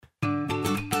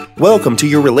Welcome to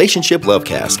your Relationship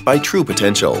Lovecast by True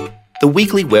Potential, the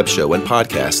weekly web show and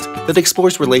podcast that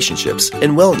explores relationships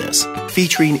and wellness,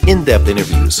 featuring in-depth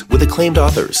interviews with acclaimed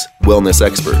authors, wellness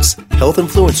experts, health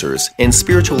influencers, and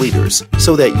spiritual leaders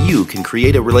so that you can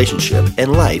create a relationship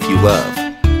and life you love.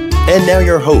 And now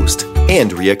your host,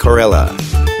 Andrea Corella.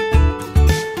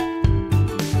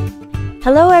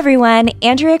 Hello everyone,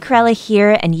 Andrea Corella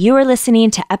here, and you are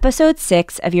listening to episode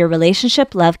 6 of your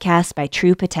Relationship Lovecast by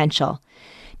True Potential.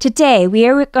 Today, we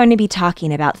are going to be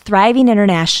talking about thriving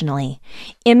internationally,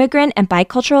 immigrant and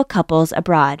bicultural couples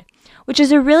abroad, which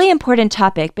is a really important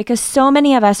topic because so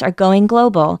many of us are going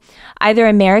global, either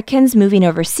Americans moving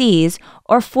overseas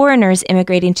or foreigners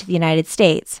immigrating to the United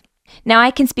States. Now, I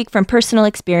can speak from personal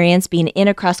experience being in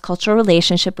a cross-cultural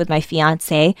relationship with my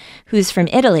fiancé, who's from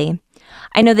Italy.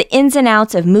 I know the ins and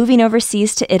outs of moving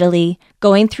overseas to Italy,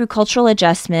 going through cultural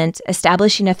adjustment,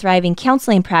 establishing a thriving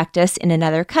counseling practice in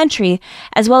another country,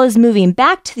 as well as moving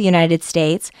back to the United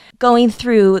States, going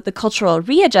through the cultural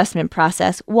readjustment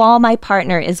process while my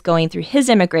partner is going through his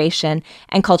immigration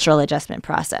and cultural adjustment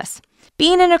process.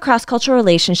 Being in a cross-cultural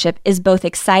relationship is both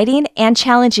exciting and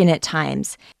challenging at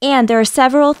times, and there are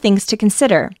several things to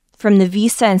consider. From the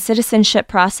visa and citizenship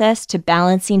process to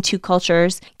balancing two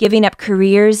cultures, giving up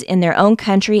careers in their own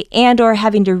country and or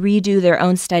having to redo their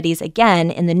own studies again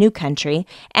in the new country,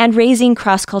 and raising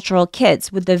cross-cultural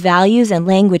kids with the values and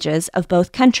languages of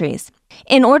both countries.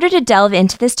 In order to delve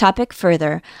into this topic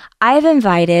further, I have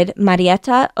invited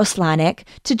Marietta Oslanik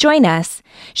to join us.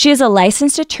 She is a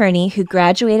licensed attorney who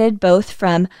graduated both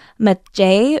from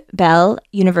Maciej Bell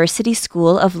University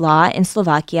School of Law in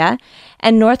Slovakia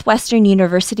and Northwestern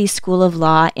University School of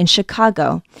Law in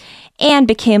Chicago, and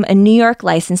became a New York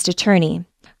licensed attorney.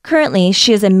 Currently,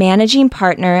 she is a managing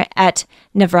partner at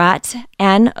Navrat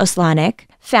and Oslanik,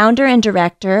 founder and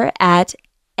director at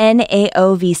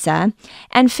NAO Visa,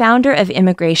 and founder of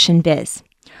Immigration Biz.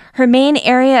 Her main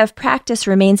area of practice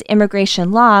remains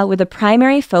immigration law with a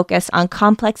primary focus on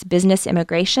complex business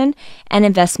immigration and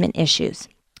investment issues.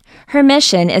 Her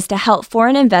mission is to help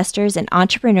foreign investors and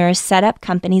entrepreneurs set up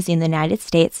companies in the United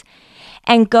States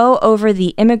and go over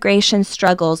the immigration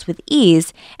struggles with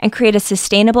ease and create a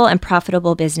sustainable and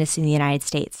profitable business in the United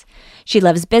States. She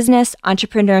loves business,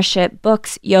 entrepreneurship,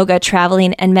 books, yoga,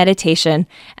 traveling, and meditation,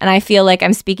 and I feel like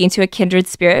I'm speaking to a kindred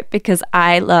spirit because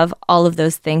I love all of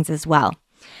those things as well.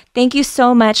 Thank you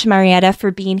so much, Marietta, for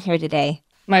being here today.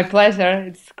 My pleasure.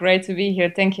 It's great to be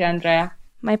here. Thank you, Andrea.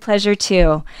 My pleasure,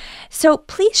 too. So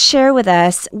please share with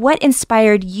us what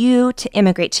inspired you to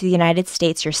immigrate to the United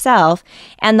States yourself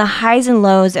and the highs and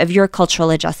lows of your cultural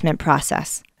adjustment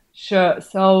process. Sure.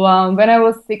 So when I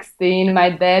was 16, my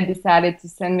dad decided to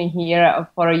send me here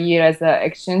for a year as an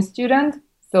exchange student.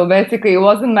 So basically, it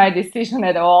wasn't my decision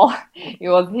at all. It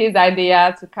was his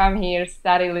idea to come here,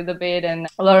 study a little bit and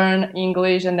learn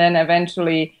English and then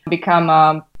eventually become,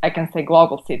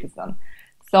 global citizen.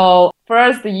 So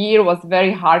first year was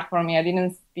very hard for me. I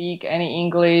didn't speak any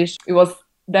English. It was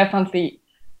definitely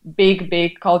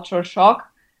big culture shock.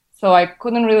 So I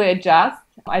couldn't really adjust.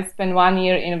 I spent 1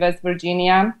 year in West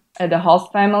Virginia at the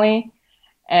host family.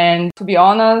 And to be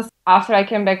honest, after I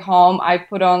came back home, I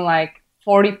put on like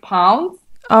 40 pounds.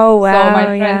 Oh, wow. So my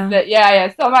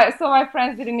friends, So my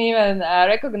friends didn't even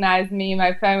recognize me.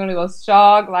 My family was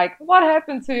shocked, like, what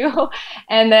happened to you?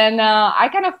 And then I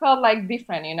kind of felt like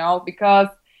different, because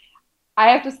I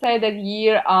have to say that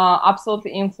year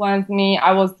absolutely influenced me.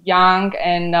 I was young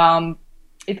and I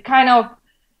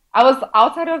was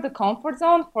outside of the comfort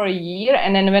zone for a year.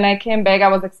 And then when I came back, I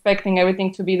was expecting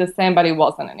everything to be the same, but it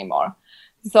wasn't anymore.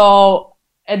 So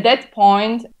at that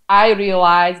point, I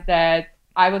realized that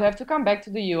I would have to come back to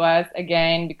the US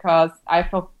again because I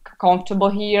felt comfortable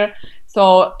here.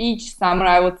 So each summer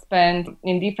I would spend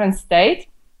in different states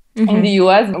in the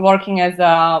US working as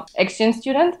an exchange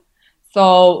student.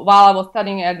 So while I was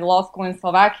studying at law school in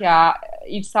Slovakia,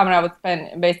 each summer I would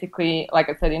spend basically, like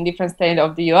I said, in different states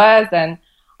of the US and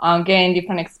gain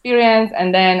different experience.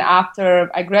 And then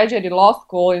after I graduated law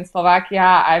school in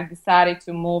Slovakia, I've decided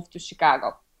to move to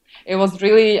Chicago. It was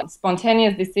really a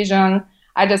spontaneous decision.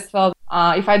 I just felt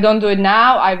if I don't do it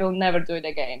now, I will never do it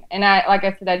again. And I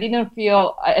didn't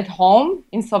feel at home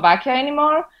in Slovakia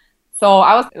anymore. So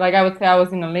I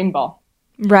was in a limbo.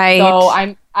 Right. So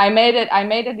I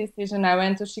made a decision. I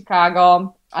went to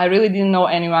Chicago. I really didn't know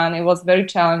anyone. It was very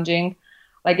challenging.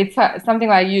 Like it's something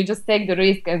like you just take the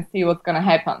risk and see what's going to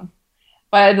happen.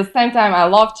 But at the same time, I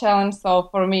love challenge. So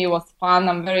for me, it was fun.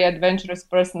 I'm a very adventurous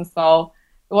person. So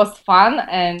it was fun.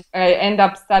 And I ended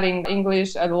up studying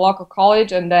English at a local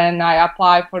college. And then I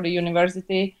applied for the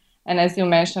university. And as you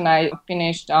mentioned, I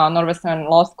finished Northwestern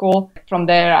Law School. From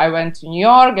there, I went to New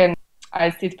York and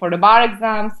I sit for the bar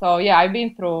exam. So yeah, I've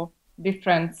been through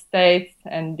different states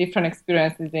and different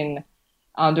experiences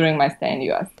during my stay in the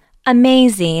U.S.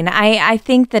 Amazing. I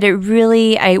think that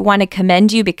I want to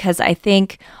commend you because I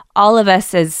think all of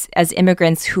us as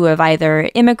immigrants who have either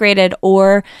immigrated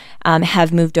or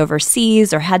have moved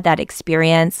overseas or had that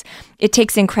experience, it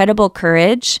takes incredible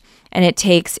courage and it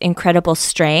takes incredible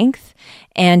strength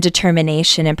and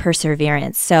determination and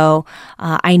perseverance. So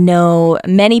I know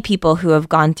many people who have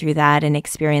gone through that and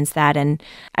experienced that. And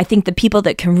I think the people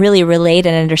that can really relate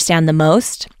and understand the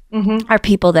most are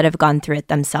people that have gone through it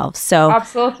themselves. So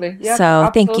absolutely. Yeah, so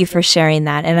absolutely. Thank you for sharing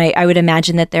that. And I would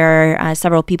imagine that there are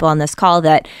several people on this call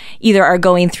that either are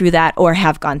going through that or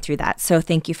have gone through that. So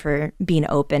thank you for being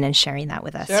open and sharing that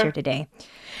with us here today.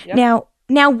 Yep.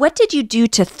 Now, what did you do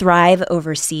to thrive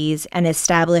overseas and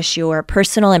establish your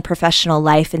personal and professional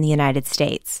life in the United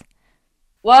States?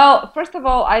 Well, first of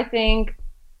all, I think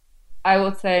I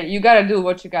would say you got to do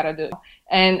what you got to do.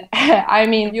 And I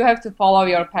mean, you have to follow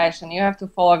your passion. You have to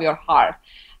follow your heart.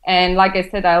 And like I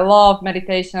said, I love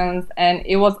meditations, and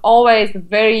it was always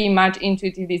very much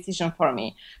intuitive decision for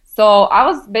me. So I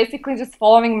was basically just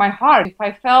following my heart. If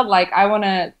I felt like I want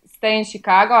to stay in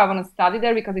Chicago, I want to study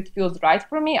there because it feels right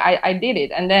for me, I did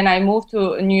it. And then I moved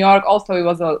to New York. Also, it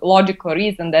was a logical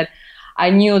reason that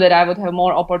I knew that I would have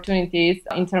more opportunities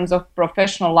in terms of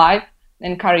professional life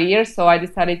and career. So I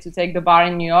decided to take the bar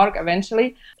in New York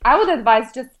eventually. I would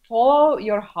advise just follow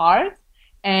your heart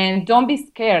and don't be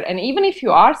scared. And even if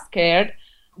you are scared,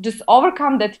 just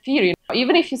overcome that fear.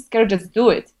 Even if you're scared, just do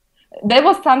it. That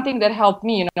was something that helped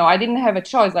me. I didn't have a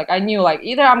choice. Like I knew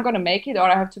either I'm going to make it or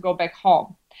I have to go back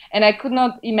home. And I could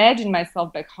not imagine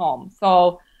myself back home.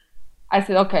 So I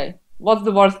said, okay, what's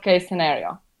the worst case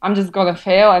scenario? I'm just going to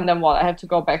fail and then what? I have to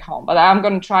go back home. But I'm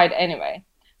going to try it anyway.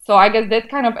 So I guess that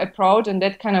kind of approach and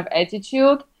that kind of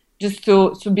attitude, just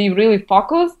to be really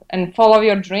focused and follow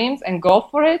your dreams and go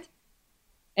for it.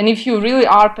 And if you really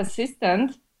are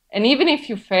persistent, and even if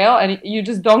you fail and you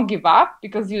just don't give up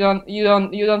because you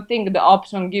don't think the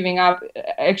option giving up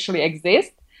actually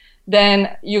exists,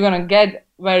 then you're gonna get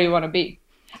where you want to be.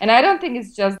 And I don't think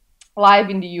it's just life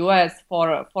in the US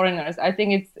for foreigners. I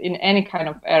think it's in any kind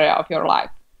of area of your life.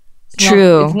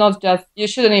 True. It's not just, you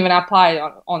shouldn't even apply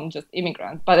on just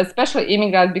immigrants, but especially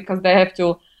immigrants because they have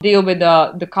to deal with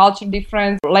the culture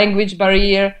difference, language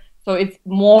barrier. So it's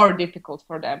more difficult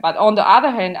for them. But on the other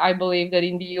hand, I believe that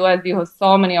in the US, you have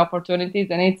so many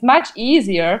opportunities and it's much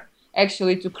easier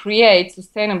actually to create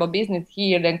sustainable business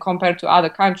here than compared to other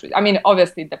countries. I mean,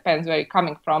 obviously it depends where you're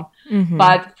coming from.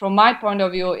 But from my point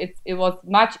of view, it was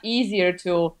much easier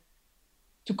to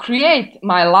create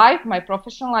my life, my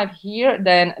professional life here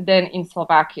than in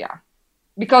Slovakia,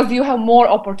 because you have more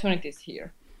opportunities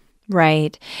here.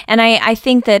 Right. And I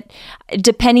think that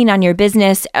depending on your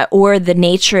business or the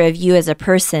nature of you as a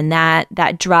person, that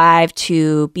drive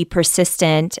to be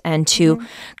persistent and to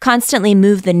constantly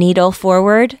move the needle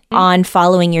forward on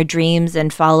following your dreams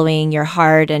and following your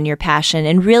heart and your passion.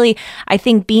 And really, I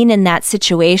think being in that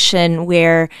situation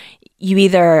where you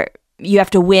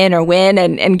have to win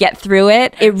and get through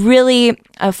it, it really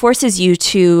forces you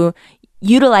to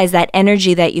utilize that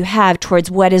energy that you have towards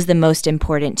what is the most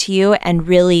important to you and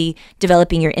really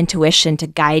developing your intuition to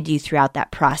guide you throughout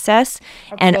that process.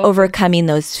 Absolutely. And overcoming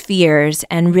those fears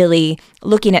and really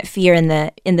looking at fear in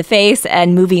the face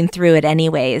and moving through it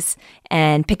anyways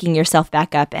and picking yourself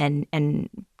back up and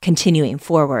continuing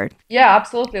forward. Yeah,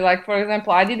 absolutely. Like, for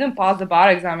example, I didn't pass the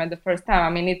bar exam at the first time. I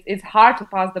mean, it's hard to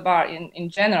pass the bar in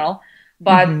general.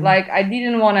 But I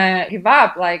didn't want to give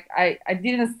up. Like I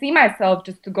didn't see myself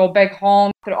just to go back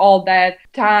home after all that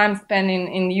time spent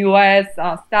in the US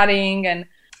studying and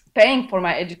paying for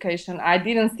my education. I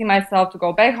didn't see myself to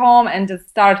go back home and just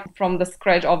start from the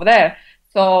scratch over there.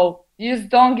 So you just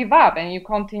don't give up and you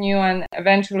continue and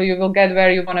eventually you will get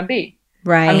where you want to be.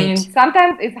 Right. I mean,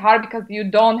 sometimes it's hard because you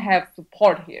don't have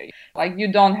support here. Like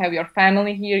you don't have your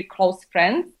family here, close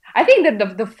friends. I think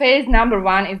that the phase number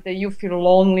one is that you feel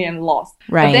lonely and lost.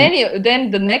 Right. But then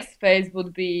the next phase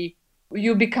would be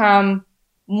you become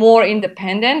more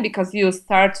independent because you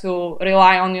start to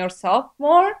rely on yourself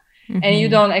more and you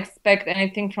don't expect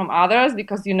anything from others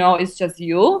because it's just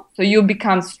you. So you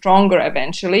become stronger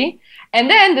eventually. And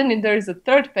then there is a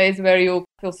third phase where you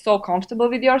feel so comfortable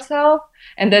with yourself.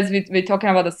 And that's we're talking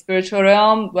about the spiritual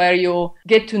realm where you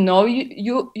get to know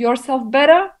yourself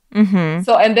better.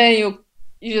 So and then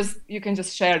you can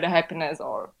just share the happiness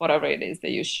or whatever it is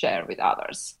that you share with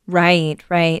others. Right.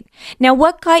 Now,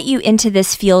 what got you into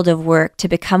this field of work to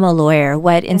become a lawyer?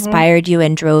 What inspired you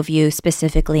and drove you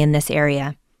specifically in this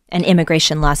area? and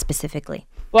immigration law specifically?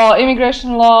 Well,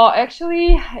 immigration law,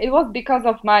 actually, it was because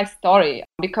of my story,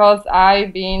 because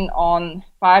I've been on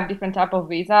 5 different type of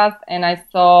visas, and I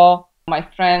saw my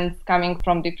friends coming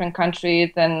from different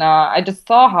countries, and I just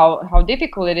saw how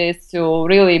difficult it is to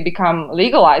really become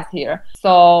legalized here.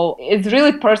 So it's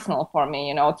really personal for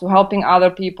me, to helping other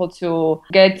people to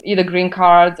get either green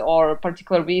cards or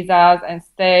particular visas and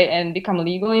stay and become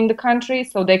legal in the country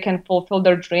so they can fulfill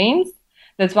their dreams.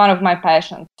 That's one of my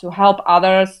passions, to help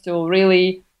others to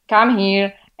really come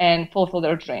here and fulfill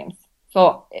their dreams.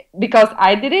 So because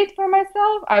I did it for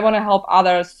myself, I want to help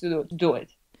others to do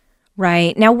it.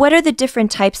 Right. Now, what are the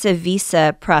different types of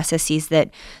visa processes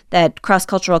that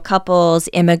cross-cultural couples,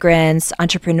 immigrants,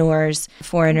 entrepreneurs,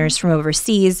 foreigners from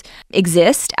overseas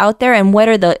exist out there? And what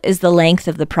is the length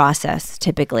of the process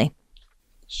typically?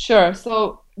 Sure.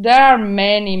 So there are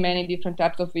many, many different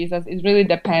types of visas. It really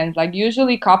depends. Like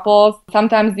usually couples,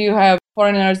 sometimes you have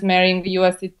foreigners marrying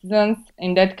US citizens.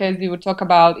 In that case, you would talk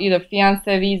about either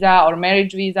fiancé visa or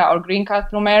marriage visa or green card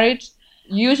through marriage.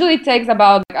 Usually it takes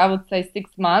about, I would say,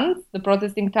 6 months. The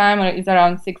processing time is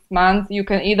around 6 months. You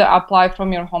can either apply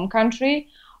from your home country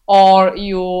or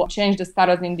you change the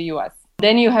status in the US.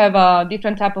 Then you have a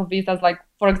different type of visas, like,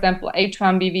 for example,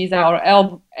 H-1B visa or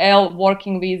L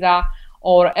working visa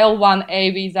or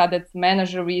L1A visa, that's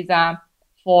manager visa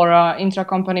for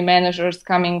intra-company managers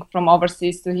coming from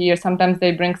overseas to here. Sometimes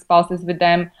they bring spouses with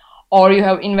them. Or you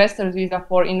have investors visa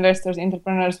for investors,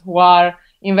 entrepreneurs who are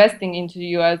investing into the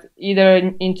US, either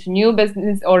into new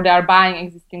business or they are buying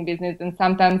existing business, and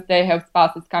sometimes they have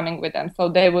spouses coming with them. So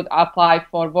they would apply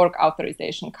for work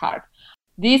authorization card.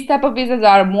 These type of visas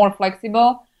are more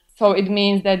flexible. So it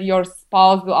means that your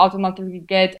spouse will automatically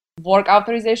get work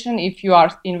authorization if you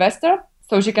are investor.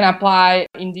 So she can apply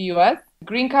in the US.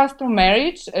 Green card through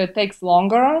marriage takes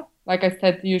longer. Like I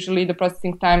said, usually the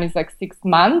processing time is like 6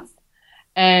 months.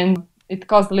 And it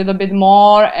costs a little bit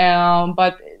more,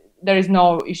 but there is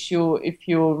no issue if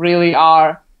you really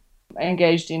are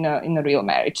engaged in a real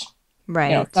marriage.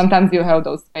 Right. Sometimes you have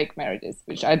those fake marriages,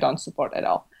 which I don't support at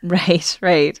all. Right,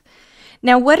 right.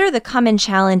 Now, what are the common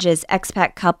challenges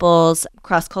expat couples,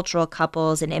 cross-cultural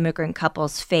couples, and immigrant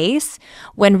couples face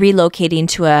when relocating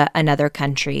to another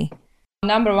country?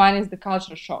 Number one is the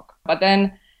culture shock. But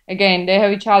then, again, they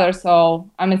have each other, so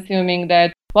I'm assuming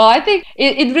that. Well, I think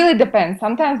it really depends.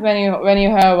 Sometimes when you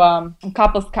have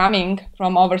couples coming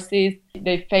from overseas,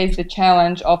 they face the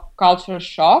challenge of culture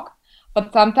shock.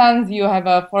 But sometimes you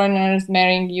have foreigners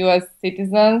marrying U.S.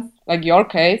 citizens, like your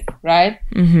case, right?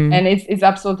 Mm-hmm. And it's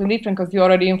absolutely different because you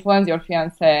already influence your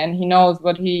fiancé and he knows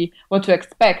what to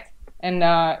expect. And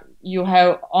you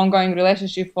have ongoing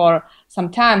relationship for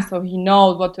some time, so he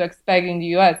knows what to expect in the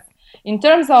U.S. In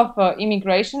terms of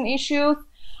immigration issues,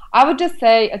 I would just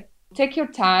say take your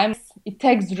time. It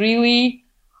takes really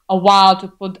a while to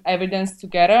put evidence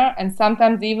together. And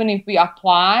sometimes even if we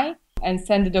apply and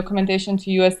send the documentation to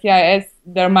USCIS,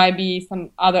 there might be some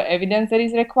other evidence that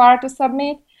is required to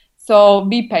submit. So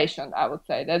be patient, I would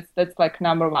say. That's like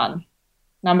number one.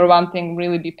 Number one thing,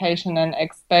 really be patient and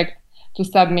expect to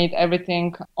submit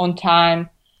everything on time.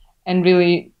 And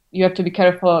really, you have to be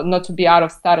careful not to be out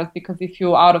of status, because if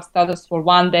you're out of status for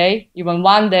even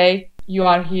one day, you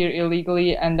are here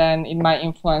illegally, and then it might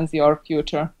influence your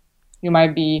future. You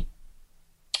might be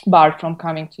barred from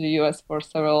coming to the US for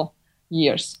several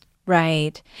years.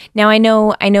 Right. Now, I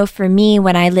know for me,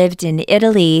 when I lived in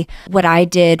Italy, what I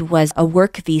did was a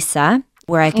work visa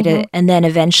where I could, and then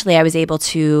eventually I was able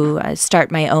to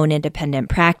start my own independent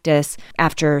practice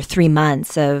after 3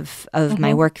 months of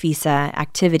my work visa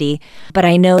activity. But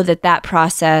I know that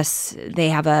process, they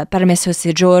have a permesso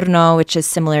soggiorno, which is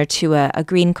similar to a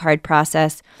green card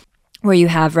process, where you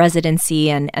have residency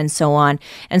and so on.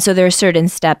 And so there are certain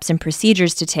steps and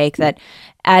procedures to take that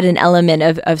add an element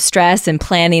of stress and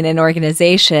planning and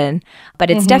organization.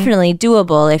 But it's definitely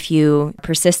doable if you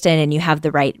persistent and you have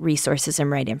the right resources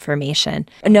and right information.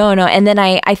 No. And then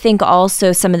I think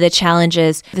also some of the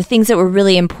challenges, the things that were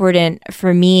really important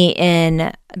for me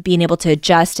in being able to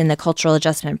adjust in the cultural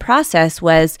adjustment process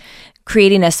was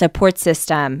creating a support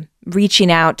system,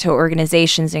 reaching out to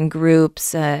organizations and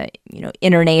groups,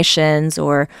 internations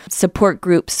or support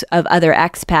groups of other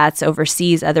expats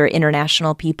overseas, other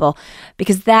international people,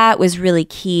 because that was really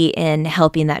key in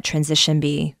helping that transition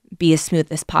be as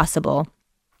smooth as possible.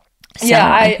 So,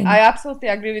 yeah, I absolutely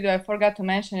agree with you. I forgot to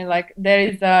mention it. Like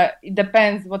it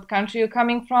depends what country you're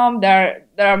coming from. There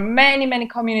are many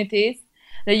communities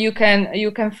that you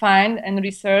can find and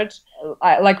research.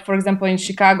 Like, for example, in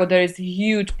Chicago, there is a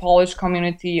huge Polish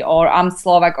community, or I'm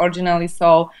Slovak originally,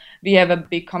 so we have a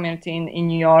big community in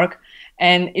New York.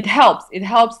 And it helps. It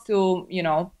helps to,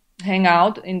 hang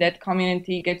out in that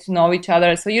community, get to know each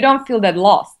other, so you don't feel that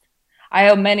lost. I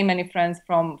have many, many friends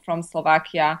from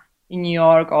Slovakia, in New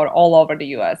York, or all over the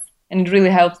US. And it really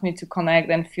helps me to connect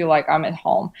and feel like I'm at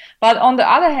home. But on the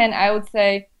other hand, I would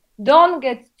say don't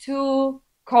get too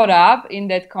caught up in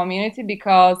that community,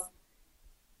 because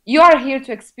you are here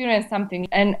to experience something.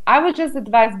 And I would just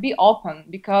advise, be open,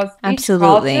 because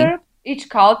each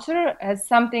culture has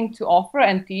something to offer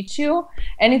and teach you,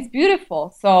 and it's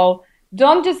beautiful. So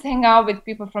don't just hang out with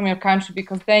people from your country,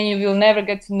 because then you will never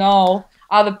get to know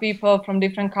other people from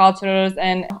different cultures.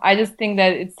 And I just think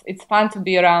that it's fun to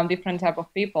be around different type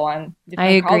of people and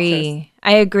different cultures.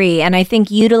 I agree. And I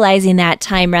think utilizing that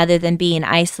time rather than being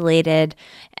isolated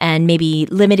and maybe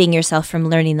limiting yourself from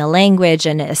learning the language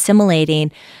and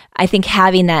assimilating, I think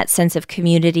having that sense of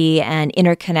community and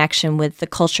interconnection with the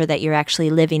culture that you're actually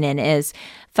living in is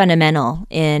fundamental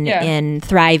in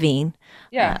thriving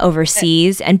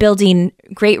overseas and building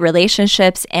great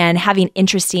relationships and having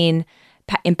interesting,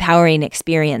 empowering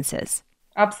experiences.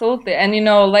 Absolutely. And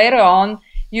later on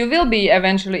you will be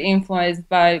eventually influenced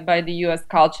by the US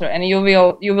culture, and you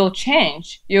will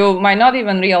change. You might not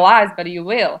even realize, but you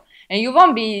will. And you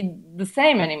won't be the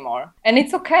same anymore. And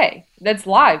it's okay. That's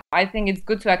life. I think it's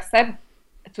good to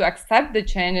accept the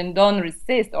change and don't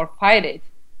resist or fight it.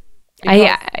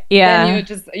 Then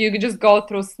you just go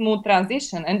through smooth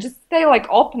transition and just stay like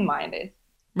open-minded.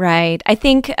 Right. I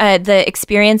think the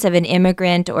experience of an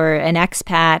immigrant or an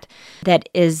expat that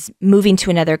is moving to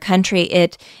another country,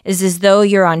 it is as though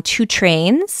you're on two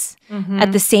trains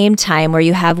at the same time, where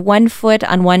you have one foot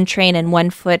on one train and one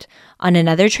foot on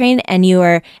another train, and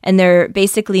they're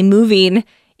basically moving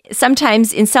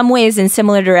sometimes in some ways in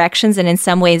similar directions and in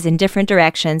some ways in different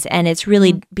directions. And it's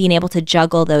really being able to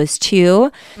juggle those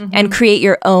two and create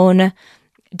your own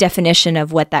definition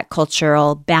of what that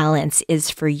cultural balance is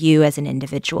for you as an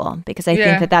individual. Because I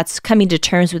think that that's coming to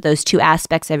terms with those two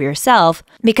aspects of yourself,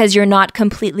 because you're not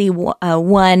completely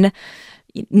one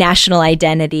national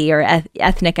identity or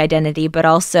ethnic identity, but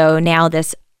also now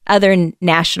this other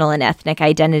national and ethnic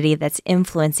identity that's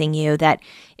influencing you, that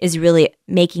is really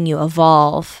making you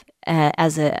evolve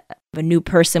as a new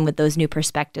person with those new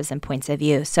perspectives and points of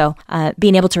view. So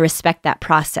being able to respect that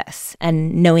process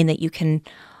and knowing that you can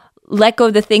let go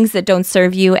of the things that don't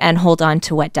serve you and hold on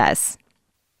to what does.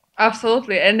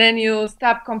 Absolutely. And then you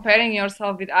stop comparing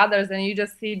yourself with others, and you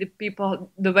just see the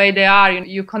people the way they are.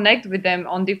 You connect with them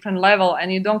on different level,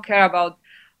 and you don't care about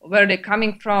where they're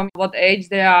coming from, what age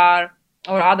they are,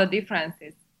 or other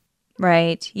differences.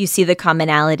 Right. You see the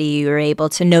commonality. You're able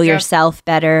to know yourself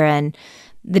better, and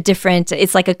the different,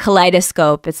 it's like a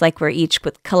kaleidoscope. It's like we're each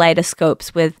with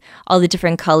kaleidoscopes with all the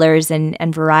different colors and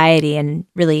variety, and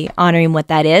really honoring what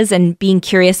that is and being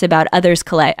curious about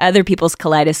other people's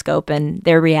kaleidoscope and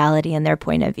their reality and their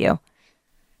point of view.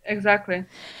 Exactly.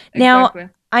 Now,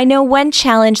 I know one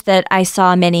challenge that I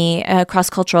saw many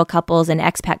cross-cultural couples and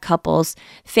expat couples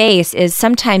face is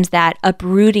sometimes that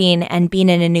uprooting and being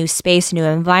in a new space, new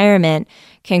environment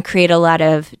can create a lot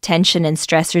of tension and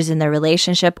stressors in the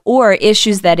relationship, or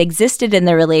issues that existed in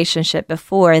the relationship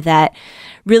before that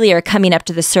really are coming up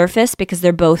to the surface because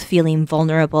they're both feeling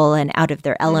vulnerable and out of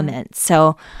their element.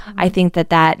 So I think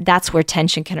that's where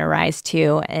tension can arise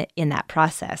too in that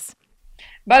process.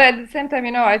 But at the same time,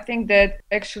 I think that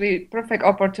actually perfect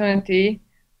opportunity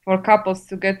for couples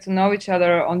to get to know each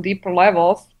other on deeper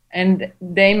levels, and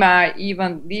they might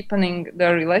even deepening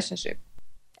their relationship.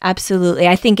 Absolutely.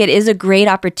 I think it is a great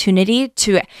opportunity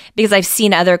because I've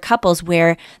seen other couples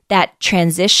where that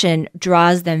transition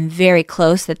draws them very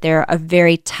close, that they're a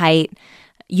very tight,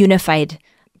 unified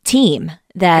team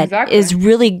that is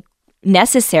really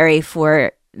necessary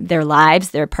for their lives,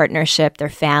 their partnership, their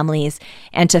families,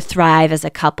 and to thrive as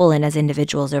a couple and as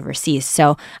individuals overseas.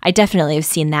 So I definitely have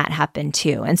seen that happen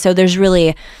too. And so there's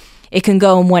really, it can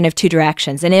go in one of two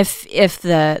directions. And if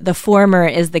the former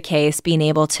is the case, being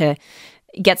able to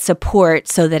get support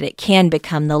so that it can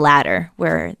become the latter,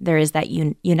 where there is that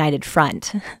united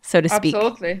front, so to speak.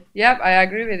 Absolutely. Yep, I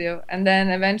agree with you. And then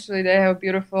eventually they have a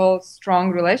beautiful,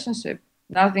 strong relationship.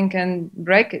 Nothing can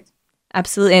break it.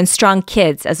 Absolutely. And strong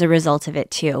kids as a result of it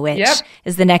too, which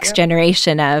is the next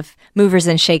generation of movers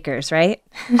and shakers, right?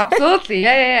 Absolutely.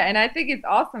 Yeah. And I think it's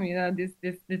awesome,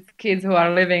 these kids who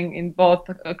are living in both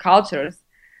cultures.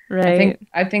 Right.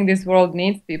 I think this world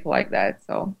needs people like that.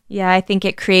 So yeah, I think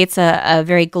it creates a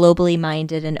very globally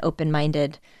minded and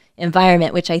open-minded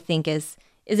environment, which I think is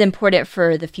important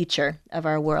for the future of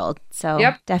our world. So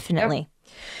definitely. Yep.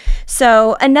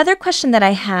 So another question that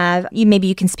I have, maybe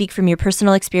you can speak from your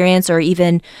personal experience or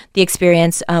even the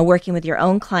experience working with your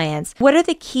own clients. What are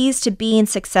the keys to being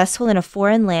successful in a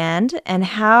foreign land, and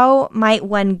how might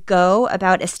one go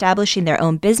about establishing their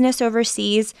own business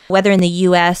overseas, whether in the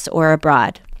U.S. or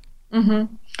abroad?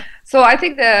 Mm-hmm. So I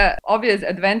think the obvious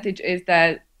advantage is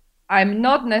that I'm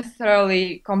not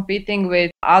necessarily competing with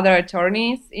other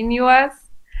attorneys in U.S.,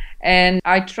 and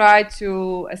I try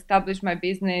to establish my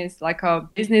business like a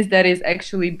business that is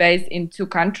actually based in two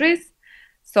countries.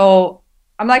 So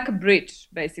I'm like a bridge,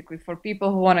 basically, for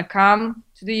people who want to come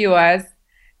to the US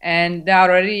and they're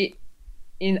already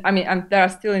they're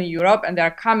still in Europe and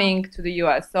they're coming to the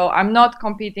US. So I'm not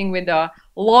competing with the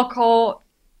local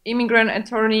immigrant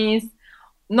attorneys,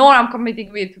 nor I'm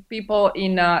competing with people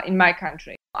in my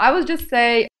country. I would just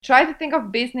say, try to think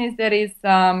of business that is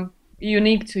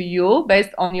unique to you based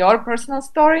on your personal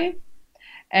story,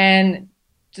 and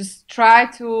just try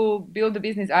to build the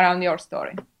business around your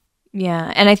story.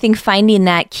 Yeah. And I think finding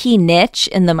that key niche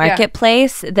in the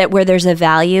marketplace, that where there's a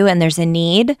value and there's a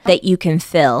need that you can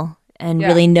fill, and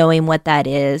really knowing what that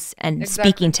is and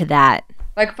speaking to that.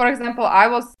 Like, for example,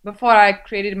 before I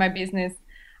created my business,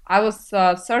 I was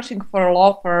searching for a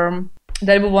law firm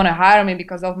that would want to hire me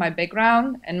because of my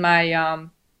background and my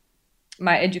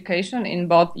education in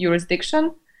both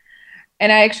jurisdiction,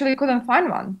 and I actually couldn't find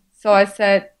one. So I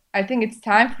said, I think it's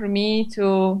time for me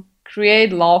to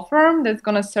create law firm that's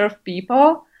going to serve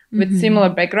people with similar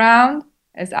background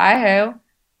as I have.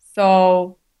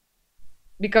 So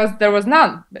because there was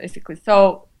none, basically.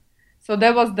 So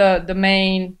that was the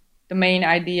main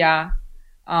idea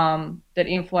that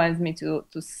influenced me to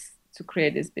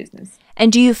create this business.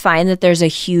 And do you find that there's a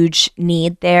huge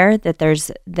need there,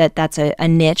 that's a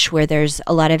niche where there's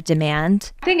a lot of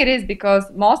demand? I think it is, because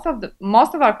most of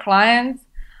our clients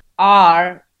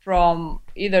are from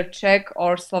either Czech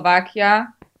or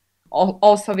Slovakia.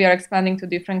 Also, we are expanding to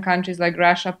different countries like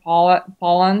Russia,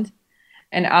 Poland,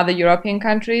 and other European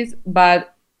countries.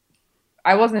 But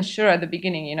I wasn't sure at the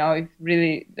beginning, if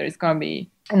really there is going to be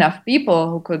enough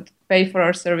people who could pay for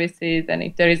our services, and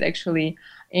if there is actually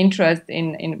interest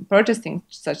in purchasing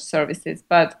such services.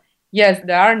 But yes,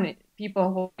 there are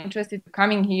people who are interested in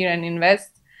coming here and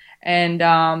invest, and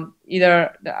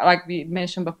either, like we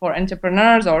mentioned before,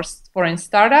 entrepreneurs or foreign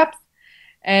startups.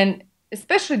 And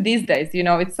especially these days,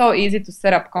 it's so easy to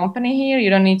set up company here. You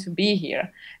don't need to be here.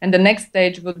 And the next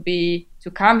stage would be to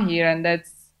come here, and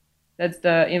that's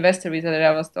the investor visa that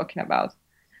I was talking about.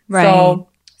 Right.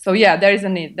 So yeah, there is a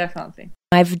need, definitely.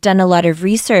 I've done a lot of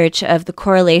research of the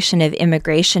correlation of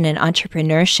immigration and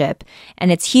entrepreneurship, and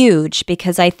it's huge,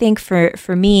 because I think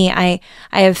for me, I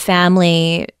have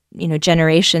family,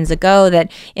 generations ago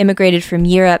that immigrated from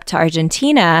Europe to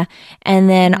Argentina, and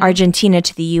then Argentina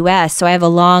to the US. So I have a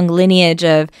long lineage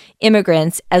of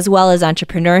immigrants as well as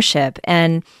entrepreneurship.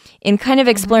 And in kind of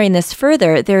exploring this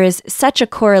further, there is such a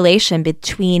correlation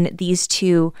between these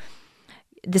two,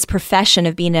 this profession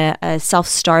of being a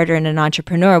self-starter and an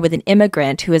entrepreneur, with an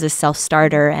immigrant who is a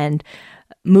self-starter and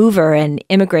mover and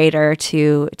immigrator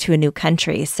to a new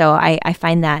country. So I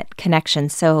find that connection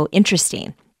so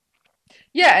interesting.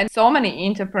 Yeah, and so many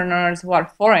entrepreneurs who are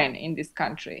foreign in this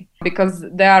country because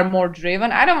they are more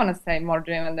driven. I don't want to say more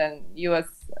driven than U.S.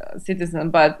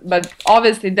 citizens, but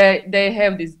obviously they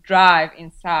have this drive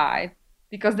inside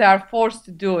because they are forced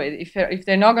to do it. If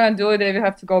they're not going to do it, they will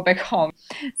have to go back home.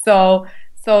 So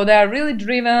they are really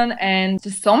driven, and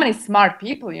just so many smart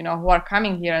people, who are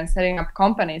coming here and setting up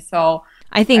companies. So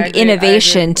I think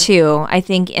innovation too. I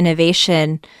think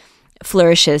innovation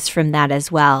flourishes from that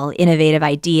as well. Innovative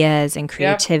ideas and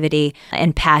creativity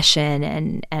and passion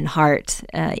and heart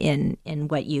in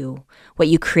what you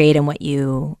create and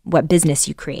what business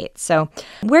you create. So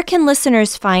where can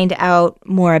listeners find out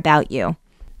more about you?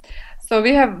 So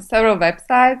we have several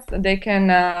websites. They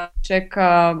can check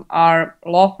our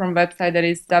law firm website, that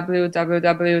is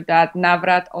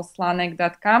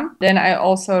www.navratoslanek.com. Then I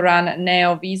also run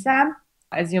Neo Visa.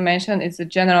 As you mentioned, it's a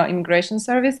general immigration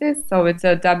services. So it's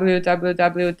a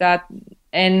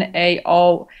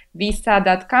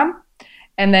www.naovisa.com.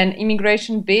 And then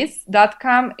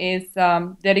immigrationbiz.com is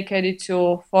dedicated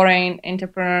to foreign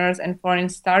entrepreneurs and foreign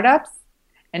startups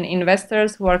and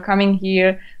investors who are coming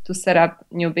here to set up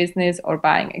new business or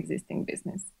buying existing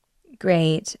business.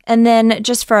 Great. And then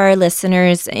just for our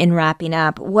listeners, in wrapping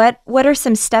up, what are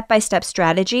some step-by-step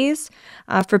strategies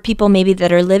for people maybe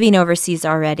that are living overseas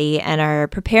already and are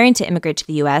preparing to immigrate to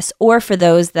the U.S., or for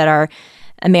those that are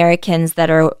Americans that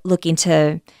are looking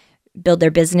to build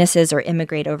their businesses or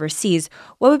immigrate overseas?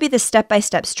 What would be the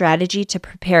step-by-step strategy to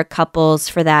prepare couples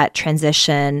for that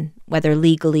transition whether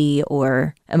legally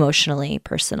or emotionally,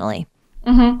 personally?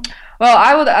 Mm-hmm. Well,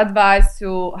 I would advise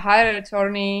to hire an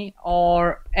attorney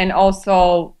and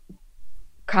also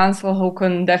counsel who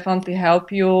can definitely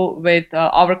help you with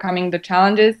overcoming the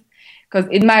challenges, because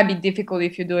it might be difficult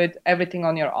if you do everything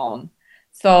on your own.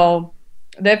 So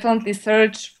definitely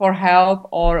search for help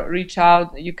or reach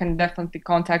out. You can definitely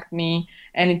contact me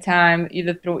anytime,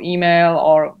 either through email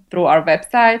or through our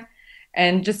website,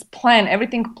 and just plan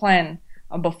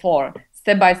before,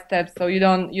 step by step, so you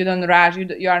don't rush,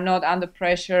 you are not under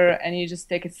pressure, and you just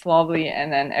take it slowly,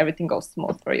 and then everything goes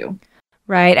smooth for you.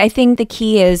 Right. I think the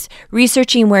key is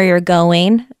researching where you're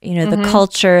going, the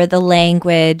culture, the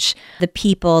language, the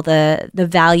people, the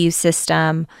value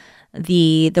system,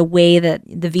 the way that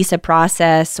the visa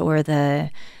process or the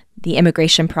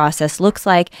immigration process looks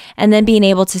like, and then being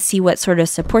able to see what sort of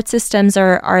support systems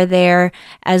are there,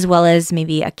 as well as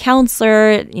maybe a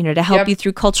counselor, to help you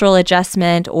through cultural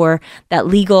adjustment, or that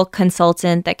legal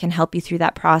consultant that can help you through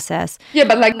that process. Yeah,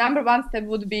 but number one step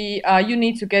would be you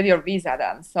need to get your visa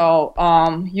done. So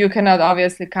you cannot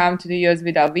obviously come to the US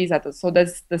without visa. So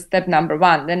that's the step number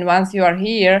one. Then once you are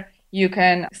here, you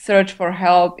can search for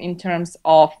help in terms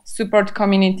of support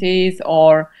communities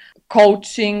or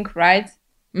coaching, right?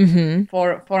 Mm-hmm.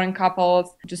 For foreign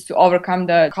couples, just to overcome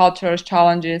the cultural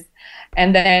challenges.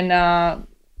 And then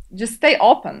just stay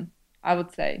open, I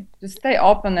would say. Just stay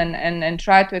open and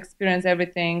try to experience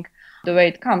everything the way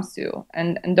it comes to you.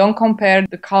 And don't compare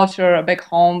the culture back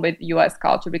home with US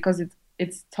culture, because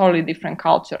it's totally different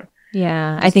culture.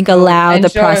 Yeah, I think allow the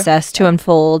process to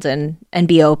unfold and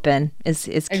be open is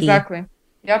key. Exactly.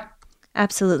 Yep.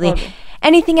 Absolutely. Totally.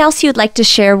 Anything else you'd like to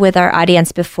share with our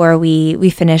audience before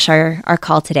we finish our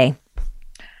call today?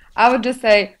 I would just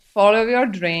say, follow your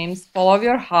dreams, follow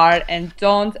your heart, and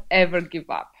don't ever give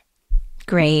up.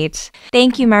 Great.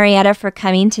 Thank you, Marietta, for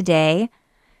coming today.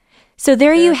 So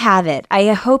there you have it. I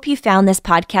hope you found this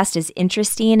podcast as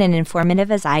interesting and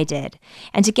informative as I did.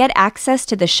 And to get access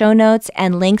to the show notes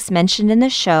and links mentioned in the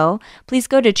show, please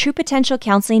go to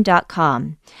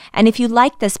truepotentialcounseling.com. And if you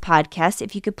like this podcast,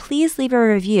 if you could please leave a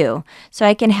review so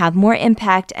I can have more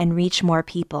impact and reach more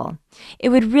people. It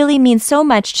would really mean so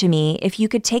much to me if you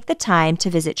could take the time to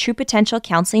visit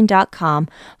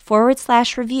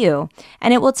truepotentialcounseling.com/review,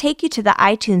 and it will take you to the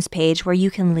iTunes page where you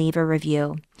can leave a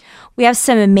review. We have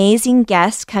some amazing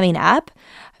guests coming up,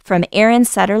 from Erin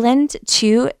Sutherland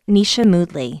to Nisha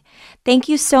Moodley. Thank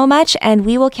you so much, and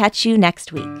we will catch you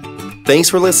next week. Thanks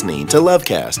for listening to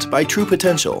Lovecast by True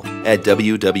Potential at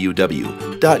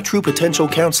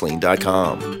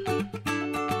www.truepotentialcounseling.com.